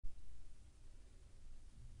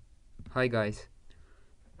Hi guys.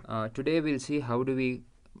 Today we'll see how do we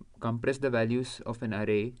compress the values of an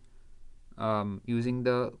array using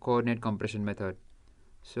the coordinate compression method.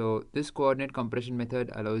 So this coordinate compression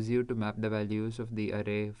method allows you to map the values of the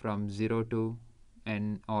array from 0 to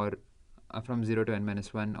n, or from 0 to n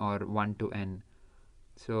minus 1, or 1 to n.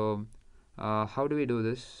 So how do we do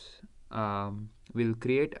this? We'll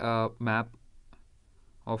create a map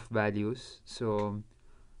of values. So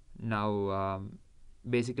now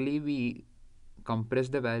basically we compress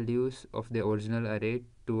the values of the original array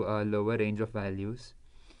to a lower range of values.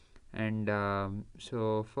 And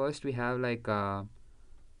so first we have like a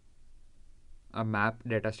map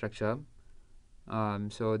data structure.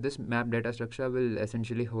 So this map data structure will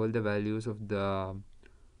essentially hold the values of the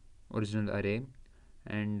original array.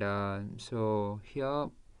 And so here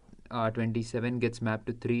 27 gets mapped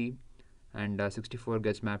to 3, and 64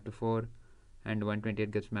 gets mapped to 4, and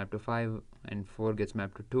 128 gets mapped to 5, and 4 gets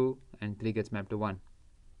mapped to 2, and 3 gets mapped to 1.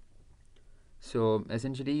 So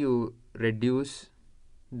essentially you reduce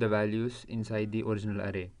the values inside the original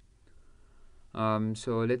array.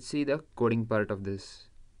 So let's see the coding part of this.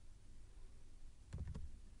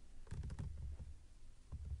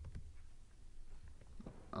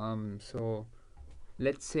 So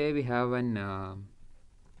let's say we have an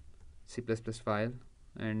C++ file,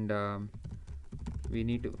 and we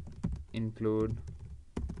need to include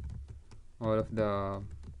all of the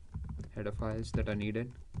header files that are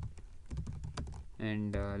needed.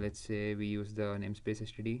 And let's say we use the namespace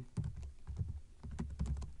std.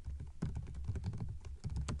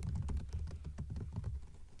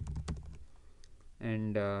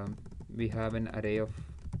 And we have an array of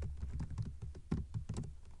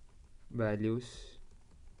values,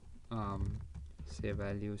 say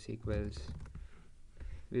values equals,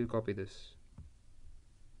 we'll copy this,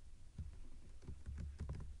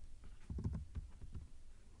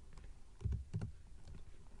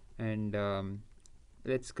 and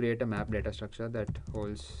let's create a map data structure that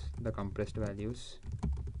holds the compressed values.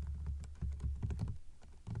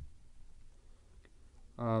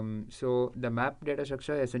 So the map data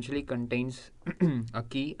structure essentially contains a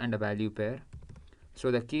key and a value pair. So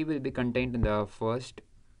the key will be contained in the first,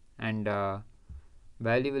 and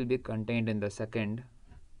value will be contained in the second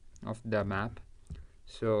of the map.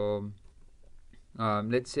 So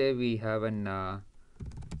let's say we have an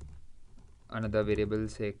another variable,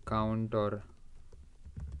 say count or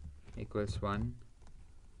equals 1,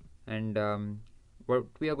 and what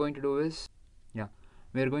we are going to do is,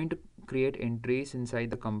 we are going to create entries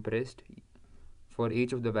inside the compressed for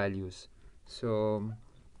each of the values. So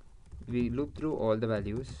we loop through all the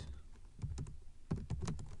values,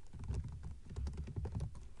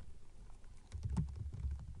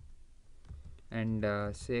 and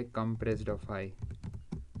say compressed of I.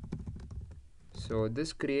 So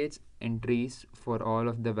this creates entries for all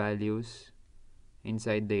of the values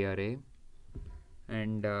inside the array,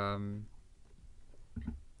 and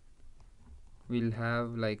we'll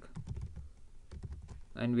have like,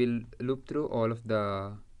 and we'll loop through all of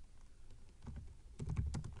the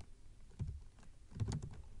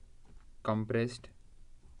compressed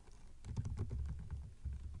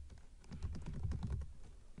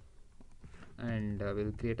and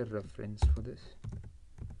we'll create a reference for this.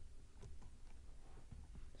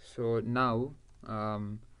 So now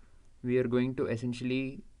we are going to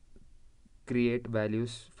essentially create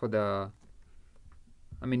values for the,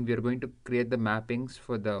 we are going to create the mappings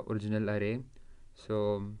for the original array.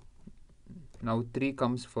 So now 3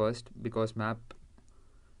 comes first, because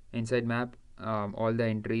inside map all the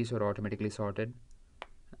entries are automatically sorted.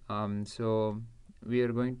 So we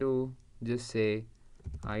are going to just say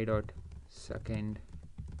I dot second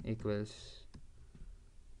equals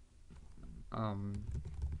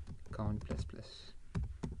count plus plus.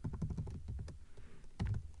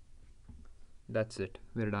 That's it,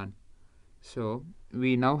 we're done. So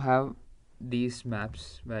we now have these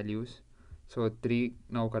maps values. So 3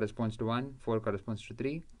 now corresponds to 1, 4 corresponds to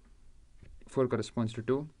 3, 4 corresponds to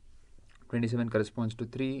 2, 27 corresponds to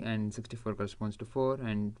 3, and 64 corresponds to 4,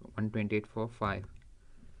 and 128 for 5.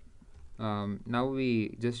 Now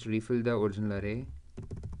we just refill the original array.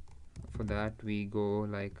 For that we go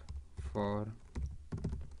like for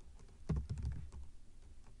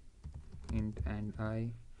int and I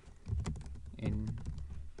in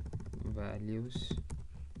values,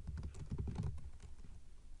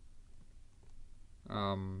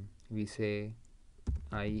 we say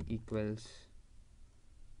I equals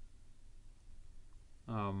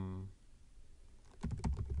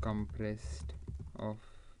compressed of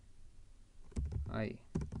I.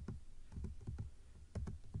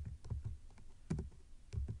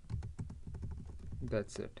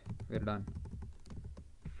 That's it, we're done.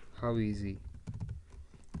 How easy.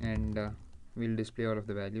 And we'll display all of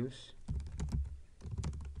the values.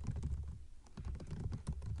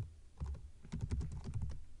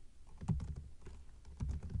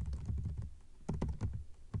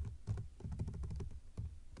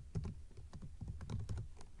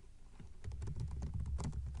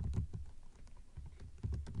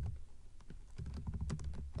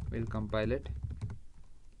 We'll compile it.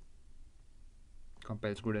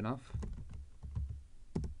 Compiles good enough.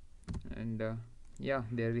 And yeah,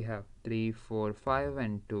 there we have 3 4 5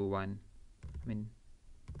 and 2 1. I mean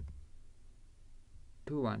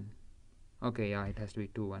 2 1. Okay, yeah, it has to be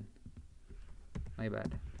 2 1. My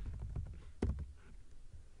bad.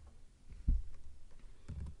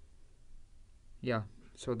 Yeah,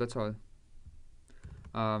 so that's all.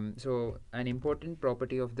 So an important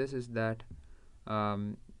property of this is that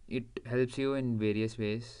it helps you in various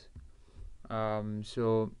ways.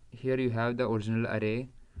 So here you have the original array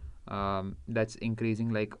that's increasing,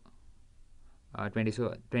 like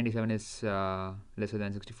 27 is lesser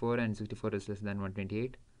than 64 and 64 is less than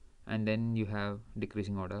 128, and then you have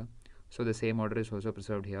decreasing order. So the same order is also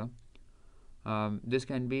preserved here. This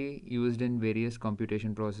can be used in various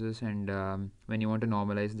computation processes, and when you want to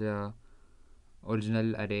normalize the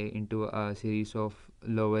original array into a series of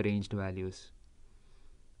lower ranged values.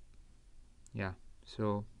 Yeah,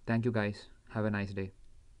 so thank you guys, have a nice day.